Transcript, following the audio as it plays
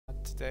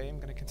today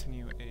I'm going to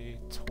continue a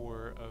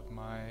tour of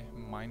my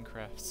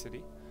Minecraft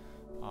city.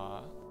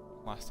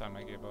 Last time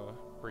I gave a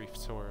brief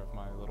tour of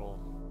my little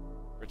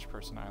rich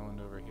person island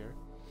over here.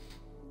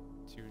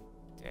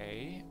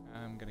 Today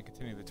I'm going to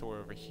continue the tour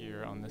over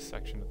here on this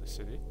section of the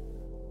city,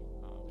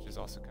 which is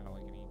also kind of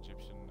like an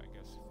Egyptian, I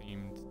guess,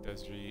 themed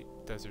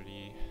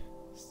deserty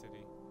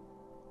city.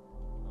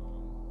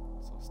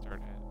 So I'll start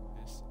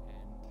at this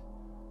end.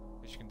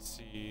 As you can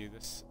see,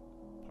 this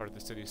part of the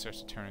city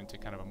starts to turn into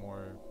kind of a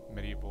more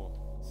medieval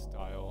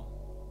style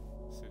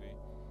city.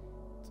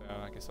 So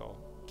I guess I'll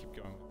keep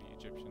going with the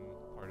Egyptian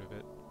part of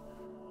it.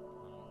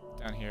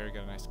 Down here, I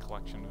got a nice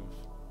collection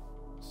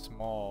of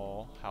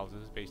small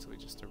houses, basically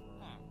just a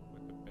room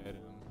with a bed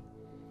in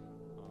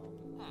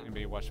them.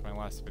 Anybody watched my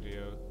last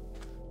video,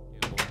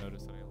 you'll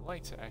notice that I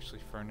like to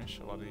actually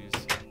furnish a lot of these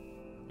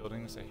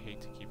buildings. I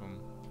hate to keep them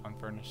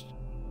unfurnished.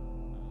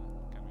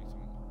 Kind of makes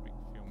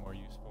them feel more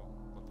useful.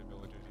 Let the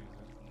villagers use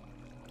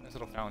it. Nice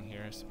little fountain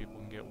here so people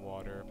can get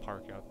water,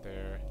 park out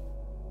there.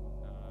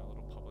 A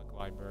little public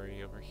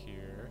library over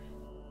here.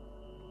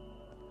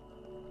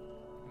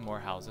 More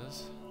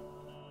houses.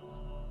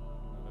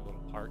 Another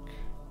little park.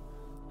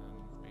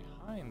 And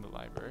behind the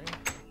library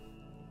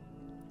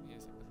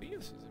is, I believe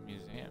this is a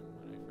museum.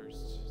 When I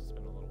first, it's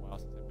been a little while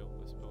since I built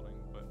this building,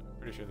 but I'm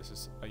pretty sure this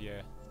is,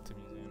 yeah, it's a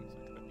museum. It's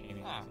like the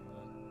paintings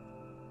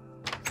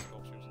and the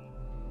sculptures.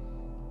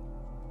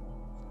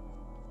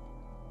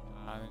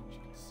 And as you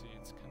can see,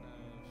 it's kind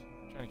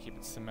of trying to keep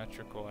it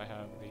symmetrical. I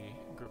have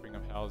the grouping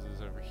of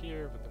houses over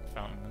here with the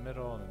fountain in the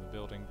middle, and then the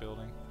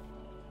building.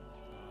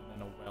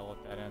 And a well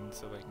at that end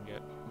so they can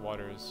get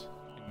waters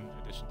in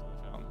addition to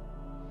the fountain.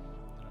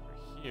 And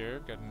over here,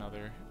 got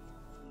another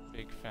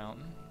big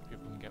fountain.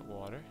 People can get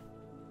water.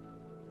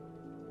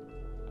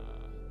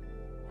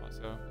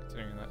 Also,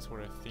 continuing that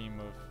sort of theme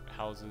of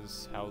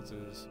houses,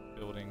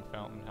 building,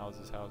 fountain,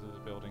 houses,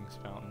 buildings,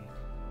 fountain,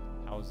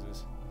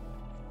 houses.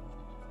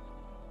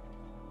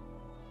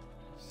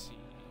 Let's see.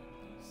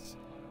 Is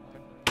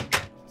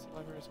this a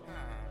library as well?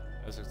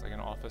 This looks like an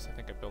office. I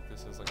think I built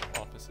this as like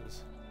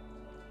offices.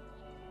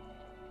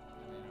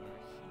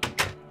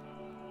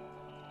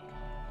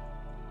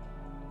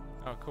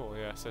 Oh, cool,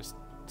 yeah, so I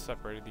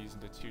separated these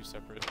into two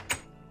separate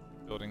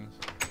buildings,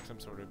 some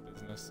sort of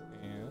business,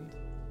 and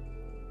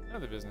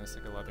another business,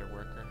 like a leather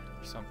worker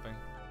or something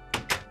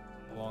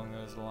along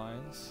those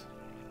lines.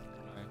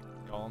 My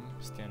golem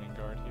standing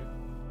guard here.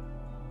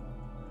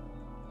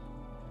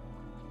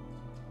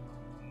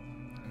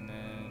 And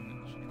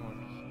then, as you come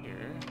over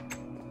here,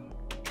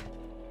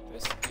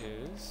 this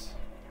is,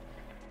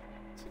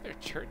 it's either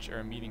a church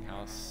or a meeting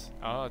house.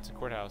 Oh, it's a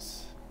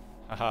courthouse.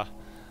 Haha,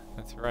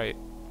 that's right.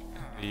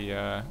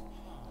 The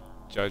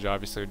judge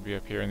obviously would be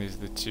up here, and these are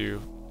the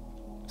two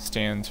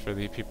stands for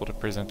the people to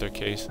present their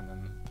case, and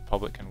then the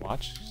public can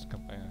watch.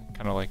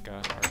 Kind of like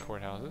our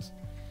courthouses.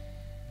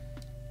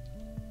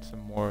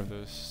 Some more of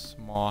those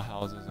small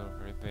houses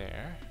over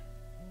there.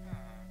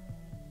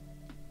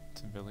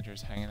 Some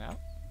villagers hanging out.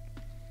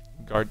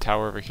 Guard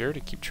tower over here to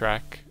keep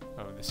track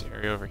of this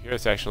area over here.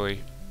 It's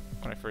actually,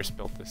 when I first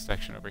built this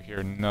section over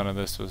here, none of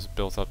this was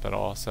built up at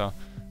all, so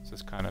this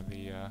is kind of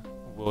the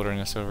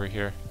wilderness over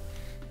here.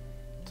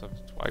 So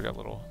that's why I got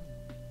little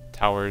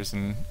towers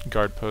and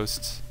guard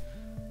posts.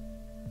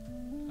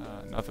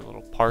 Another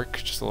little park,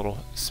 just a little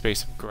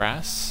space of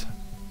grass.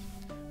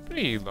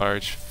 Pretty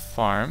large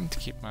farm to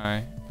keep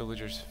my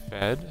villagers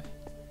fed.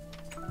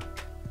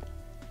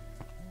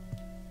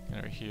 And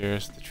over here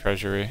is the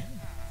treasury.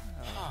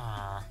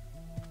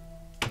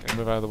 Gotta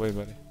move out of the way,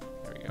 buddy.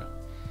 There we go.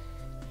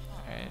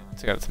 Alright,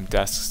 so I got some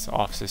desks,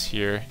 offices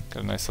here.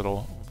 Got a nice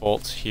little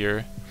vault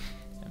here.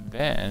 And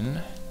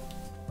then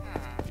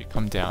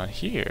come down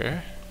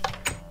here,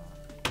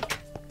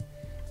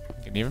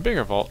 get an even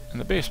bigger vault in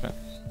the basement.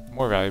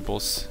 More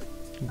valuables.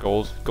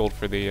 Gold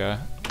for the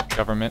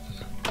government.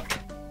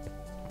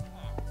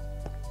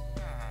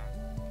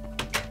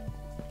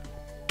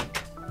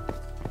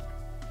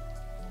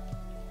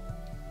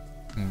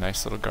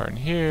 Nice little garden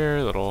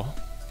here, little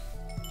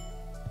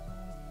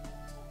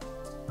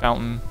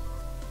fountain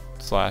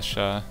slash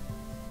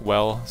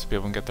well so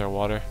people can get their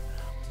water.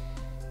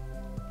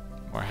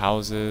 More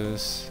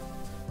houses.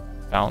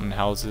 Fountain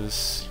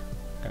houses.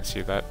 I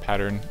see that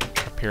pattern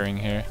appearing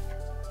here.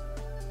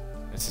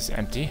 This is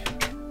empty.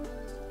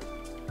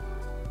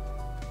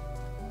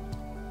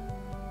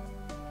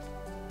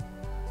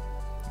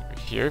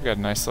 Over here, got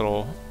a nice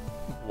little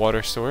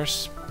water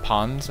source,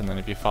 ponds, and then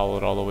if you follow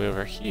it all the way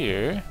over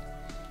here,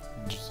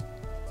 just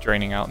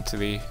draining out into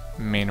the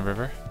main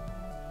river.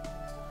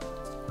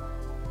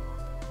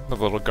 A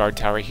little guard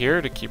tower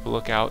here to keep a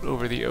lookout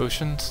over the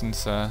ocean,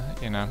 since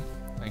you know,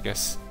 I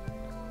guess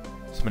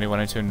somebody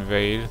wanted to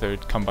invade, they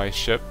would come by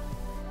ship.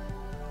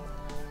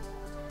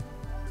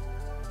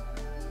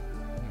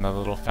 Another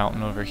little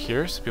fountain over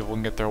here so people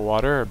can get their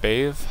water or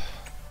bathe.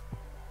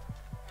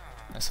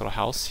 Nice little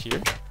house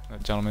here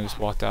that gentleman just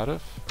walked out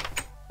of.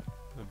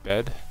 The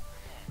bed.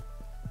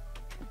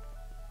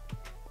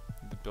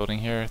 The building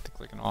here, I think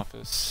like an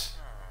office.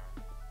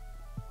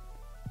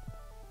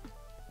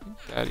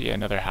 Yeah,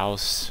 another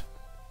house.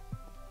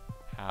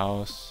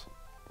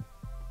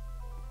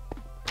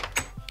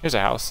 Here's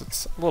a house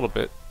that's a little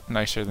bit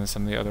nicer than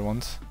some of the other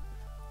ones.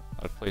 A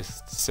lot of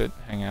places to sit,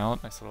 hang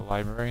out. Nice little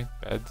library,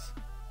 beds.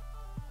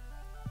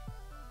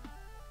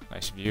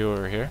 Nice view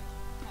over here.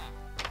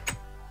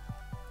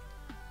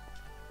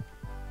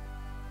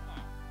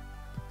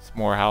 Some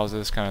more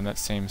houses, kind of in that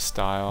same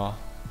style.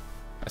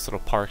 Nice little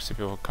park so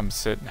people come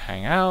sit and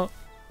hang out.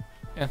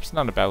 Yeah, it's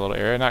not a bad little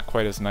area. Not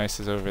quite as nice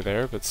as over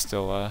there, but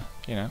still,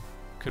 you know,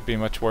 could be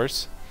much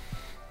worse.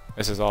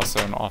 This is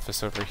also an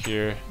office over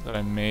here that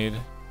I made.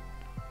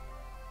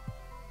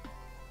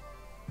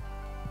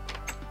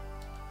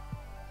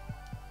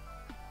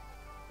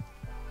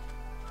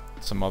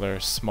 Some other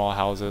small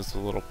houses, a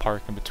little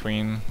park in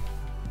between,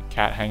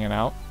 cat hanging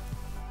out.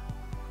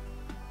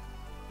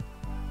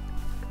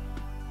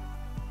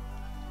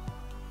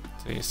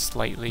 It's a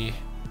slightly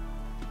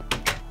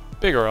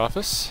bigger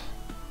office.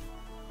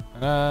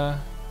 And a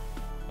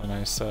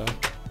nice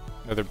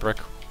another brick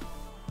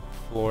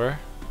floor.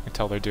 You can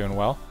tell they're doing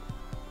well.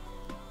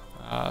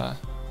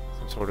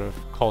 Some sort of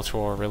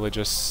cultural or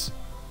religious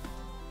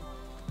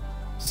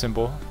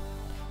symbol.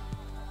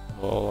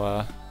 A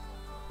little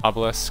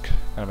obelisk,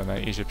 kind of in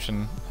the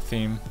Egyptian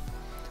theme.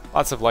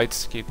 Lots of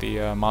lights to keep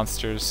the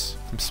monsters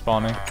from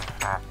spawning.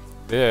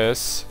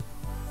 This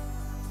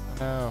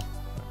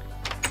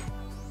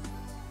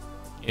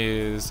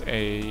is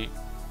a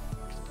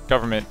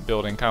government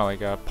building, kind of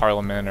like a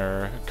parliament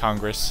or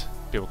Congress.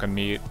 People can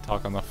meet,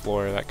 talk on the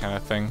floor, that kind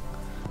of thing.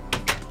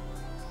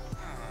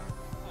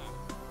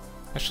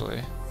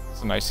 Actually,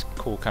 it's a nice,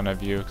 cool kind of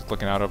view,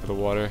 looking out over the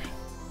water.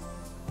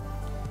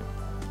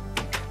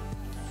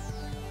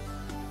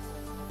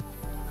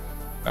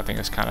 Nothing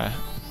is kind of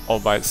all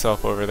by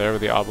itself over there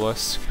with the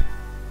obelisk.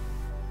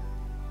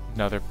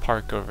 Another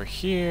park over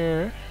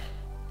here.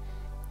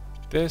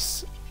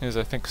 This is,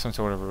 I think, some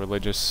sort of a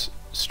religious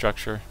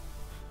structure.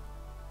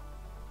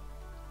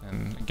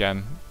 And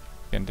again,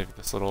 into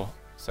this little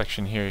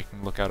section here, you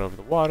can look out over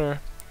the water.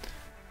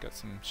 Got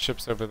some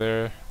ships over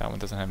there. That one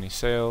doesn't have any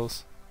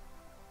sails.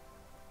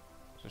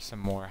 There's some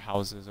more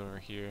houses over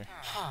here.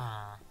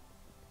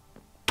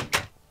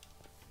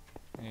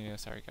 Yeah,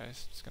 sorry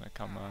guys. Just gonna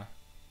come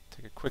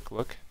take a quick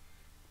look.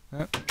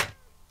 Over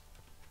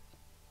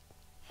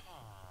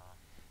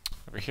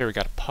here we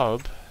got a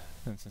pub,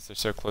 and since they're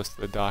so close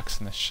to the docks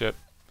and the ship,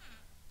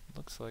 it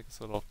looks like it's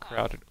a little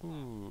crowded.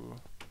 Ooh.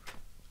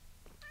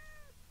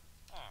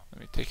 Let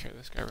me take care of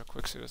this guy real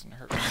quick so he doesn't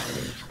hurt me.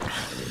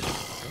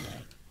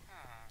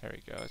 There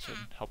we go, that should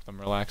help them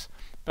relax.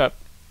 But,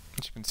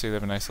 as you can see, they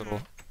have a nice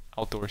little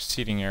outdoor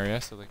seating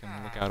area so they can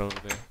look out over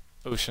the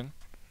ocean.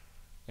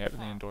 Yep,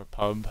 the indoor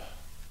pub.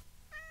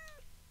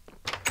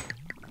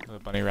 With a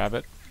bunny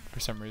rabbit,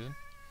 for some reason.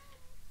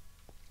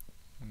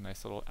 A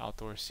nice little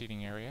outdoor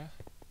seating area.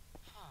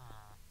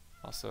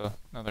 Also,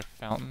 another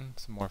fountain,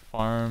 some more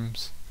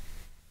farms.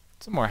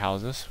 Some more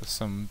houses with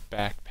some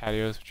back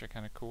patios, which are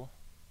kind of cool.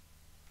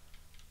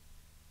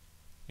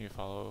 You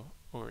follow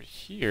over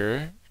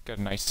here, got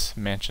a nice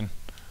mansion.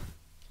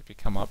 If you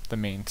come up the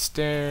main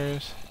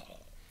stairs,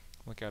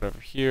 look out over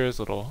here, there's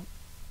a little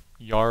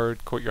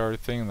yard, courtyard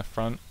thing in the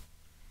front.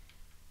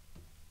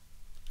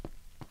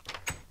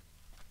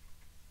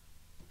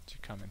 You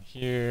come in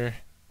here,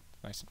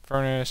 nice and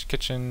furnished,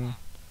 kitchen,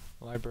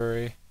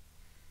 library.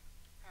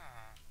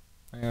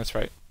 Yeah, that's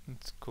right,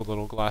 it's a cool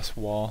little glass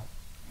wall.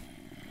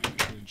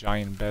 A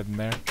giant bed in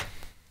there.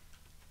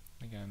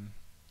 Again,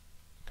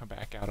 come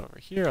back out over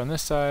here on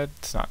this side.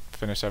 It's not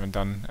finished, I haven't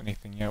done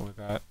anything yet with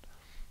that.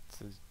 It's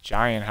this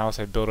giant house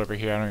I built over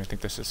here. I don't even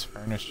think this is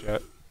furnished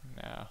yet.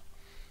 No.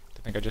 I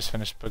think I just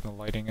finished putting the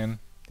lighting in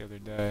the other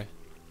day.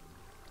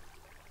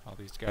 All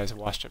these guys are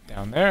washed up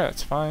down there,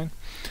 that's fine.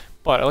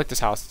 But I like this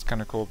house, it's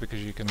kind of cool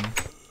because you can,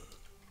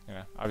 you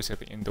know, obviously at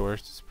the indoors,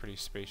 it's pretty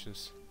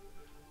spacious.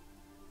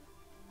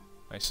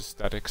 Nice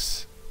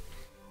aesthetics.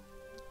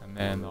 And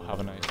then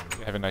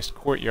they have a nice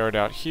courtyard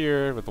out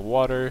here with the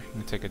water. You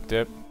can take a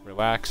dip,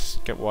 relax,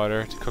 get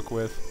water to cook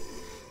with.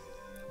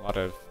 A lot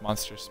of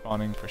monsters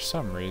spawning for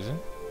some reason.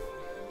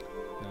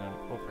 And then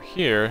over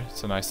here,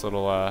 it's a nice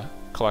little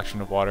collection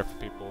of water for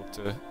people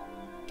to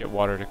get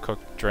water to cook,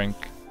 drink,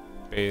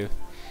 bathe.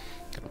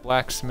 Got a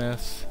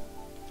blacksmith.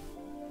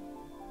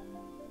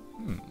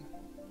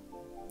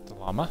 The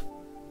llama.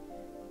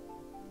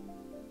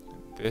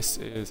 This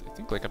is, I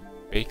think, like a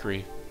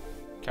bakery,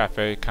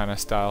 cafe kind of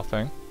style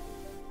thing.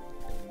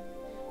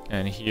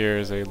 And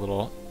here's a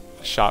little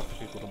shop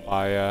for people to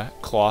buy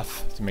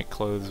cloth to make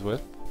clothes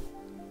with.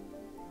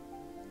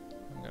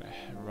 I'm gonna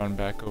run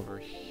back over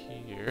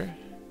here.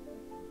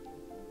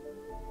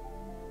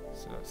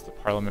 So that's the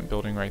Parliament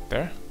building right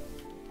there.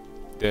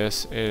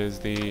 This is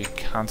the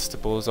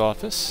constable's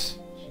office.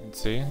 As you can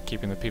see,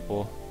 keeping the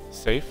people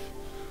safe.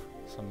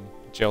 Some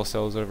jail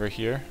cells over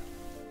here.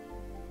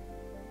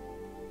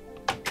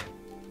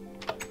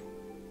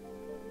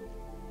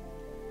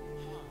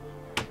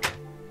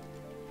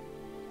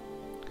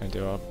 Gonna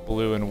do a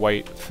blue and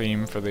white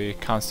theme for the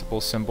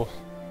constable symbol.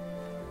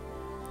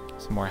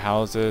 Some Some more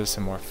houses,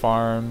 some more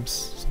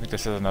farms. I think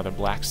this is another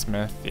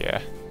blacksmith,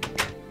 yeah.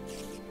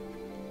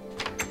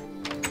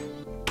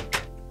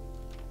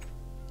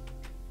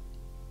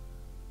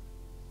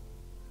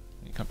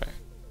 You come back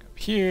up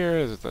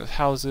here, there's the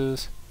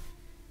houses.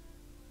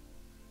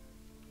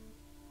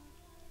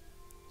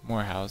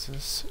 More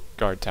houses,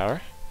 guard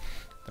tower.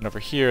 Then over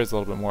here is a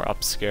little bit more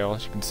upscale.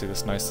 As you can see,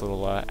 this nice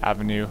little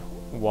avenue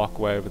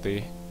walkway with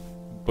the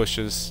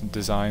bushes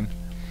design.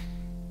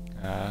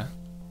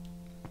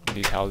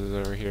 These houses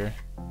over here.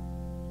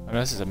 Oh,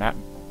 this is a map.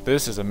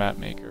 This is a map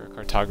maker, a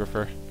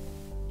cartographer.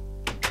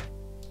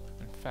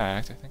 In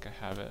fact, I think I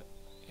have it.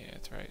 Yeah,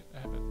 that's right. I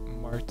have it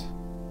marked.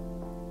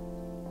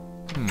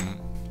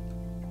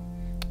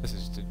 This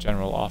is the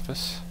general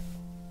office.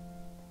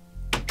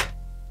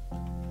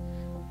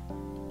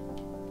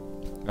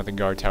 Another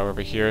guard tower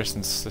over here,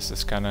 since this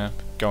is kind of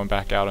going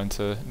back out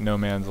into no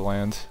man's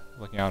land,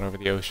 looking out over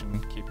the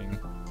ocean, keeping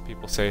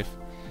people safe.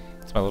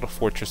 It's my little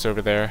fortress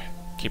over there,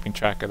 keeping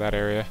track of that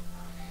area.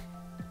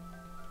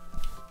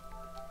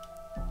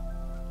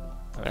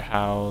 Another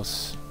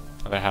house.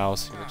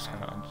 You're just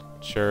kind of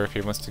unsure if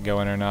he wants to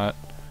go in or not.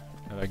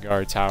 Another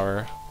guard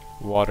tower,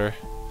 water,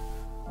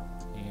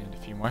 and a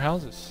few more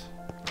houses.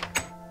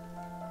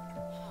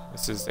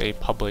 This is a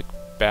public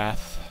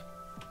bath.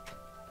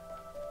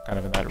 Kind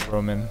of in that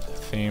Roman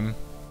theme.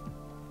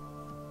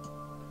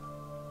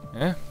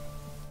 Yeah.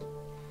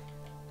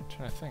 I'm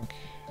trying to think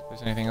if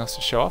there's anything else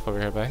to show off over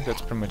here, but I think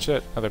that's pretty much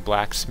it. Another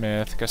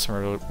blacksmith. Got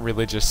some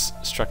religious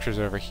structures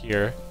over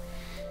here.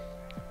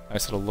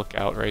 Nice little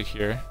lookout right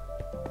here.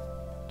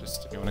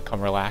 Just if you want to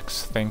come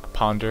relax, think,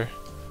 ponder.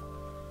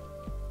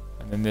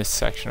 And then this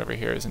section over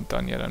here isn't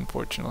done yet,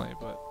 unfortunately,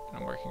 but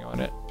I'm working on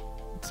it.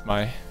 It's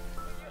my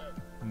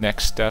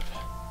next step.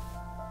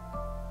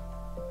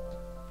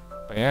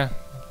 But yeah.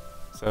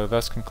 So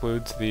thus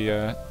concludes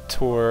the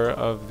tour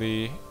of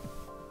the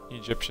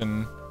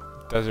Egyptian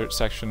desert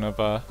section of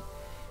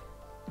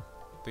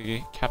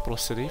the capital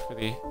city for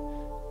the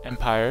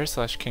empire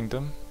 /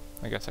 kingdom.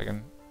 I guess I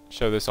can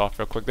show this off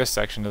real quick. This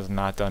section is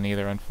not done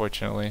either,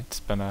 unfortunately.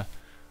 It's been a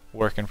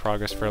work in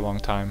progress for a long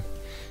time.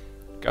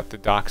 Got the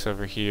docks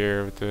over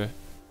here with the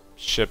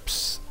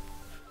ships.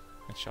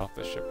 Let's show off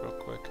the ship real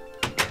quick.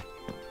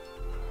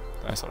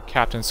 Nice little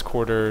captain's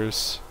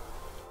quarters.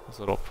 There's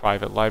a little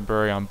private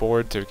library on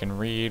board so you can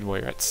read while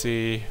you're at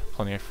sea.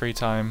 Plenty of free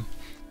time.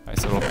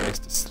 Nice little place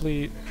to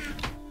sleep.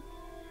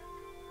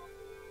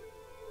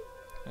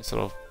 Nice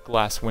little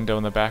glass window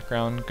in the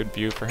background. Good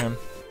view for him.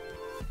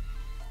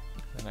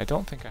 And I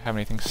don't think I have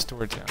anything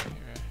stored down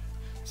here.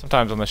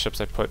 Sometimes on the ships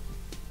I put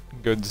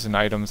goods and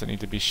items that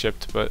need to be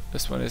shipped, but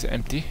this one is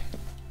empty.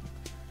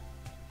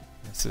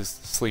 This is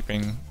the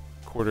sleeping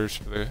quarters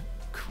for the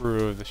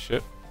crew of the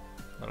ship.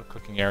 Little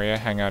cooking area,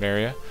 hangout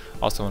area.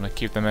 Also want to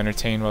keep them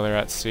entertained while they're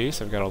at sea,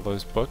 so I've got all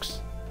those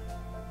books.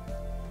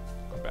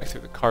 Go back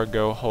through the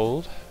cargo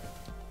hold.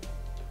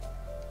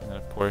 And then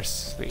of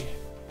course the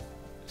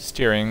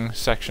steering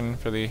section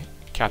for the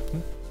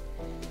captain.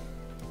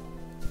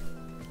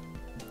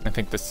 I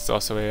think this is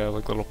also a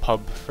like little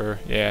pub for,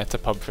 yeah, it's a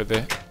pub for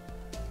the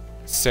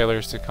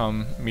sailors to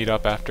come meet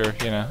up after,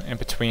 you know, in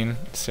between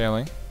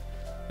sailing.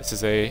 This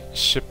is a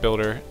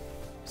shipbuilder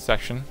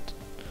section.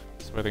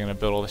 Where they're going to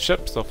build all the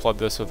ships. They'll flood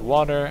this with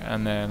water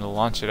and then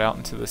launch it out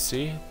into the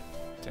sea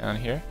down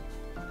here.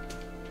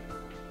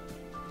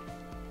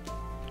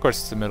 Of course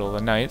it's the middle of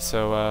the night,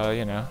 so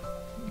you know,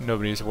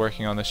 nobody's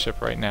working on the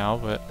ship right now,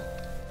 but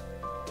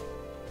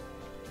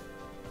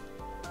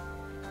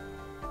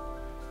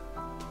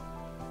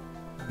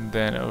and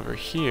then over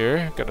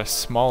here got a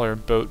smaller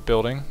boat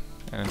building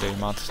and a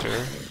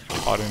monster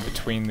caught in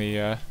between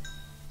the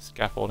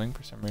scaffolding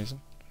for some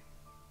reason.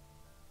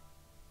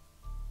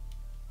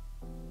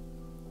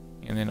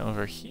 And then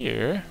over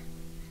here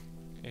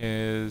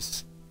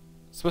is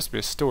supposed to be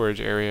a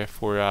storage area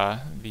for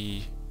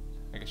the,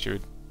 I guess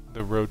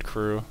the road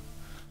crew,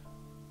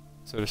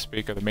 so to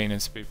speak, or the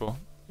maintenance people.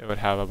 It would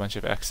have a bunch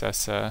of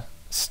excess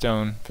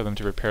stone for them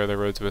to repair their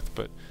roads with,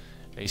 but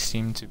they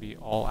seem to be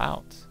all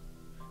out.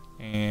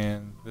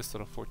 And this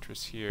little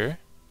fortress here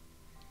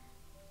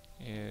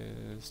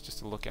is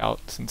just a lookout,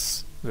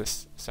 since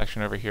this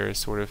section over here is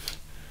sort of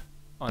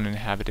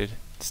uninhabited.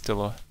 It's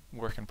still a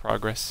work in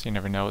progress. You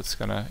never know what's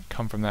gonna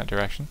come from that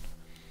direction.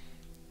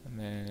 And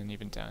then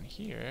even down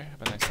here,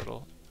 have a nice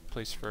little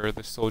place for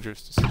the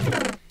soldiers to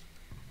sleep.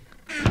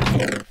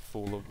 They're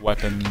full of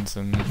weapons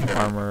and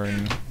armor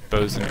and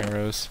bows and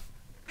arrows.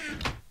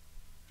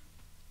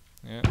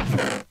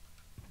 Yeah.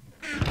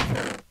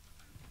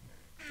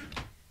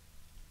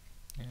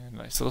 And a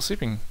nice little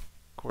sleeping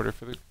quarter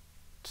for the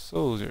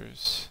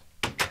soldiers.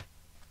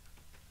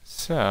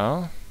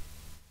 So,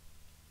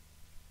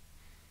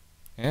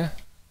 yeah.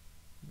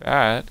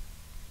 That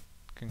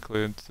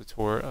concludes the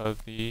tour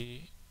of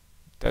the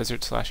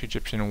desert /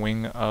 Egyptian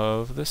wing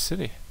of the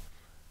city.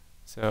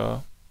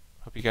 So,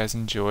 hope you guys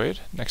enjoyed.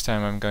 Next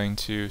time I'm going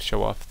to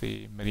show off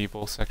the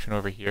medieval section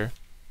over here.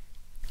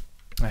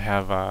 I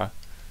have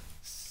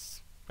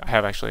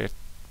actually a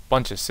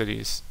bunch of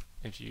cities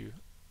if you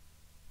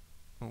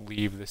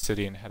leave the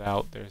city and head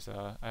out,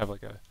 I have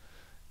like a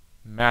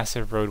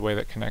massive roadway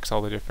that connects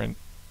all the different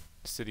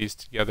cities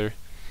together.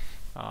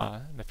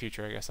 In the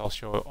future, I guess I'll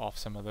show off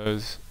some of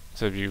those.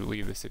 So if you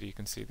leave the city, you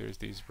can see there's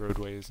these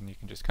roadways, and you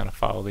can just kind of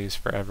follow these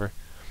forever,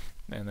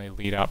 and they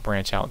lead out,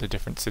 branch out to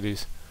different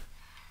cities.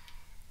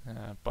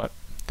 But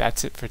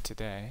that's it for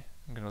today.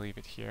 I'm gonna leave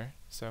it here.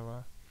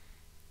 So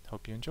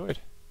hope you enjoyed.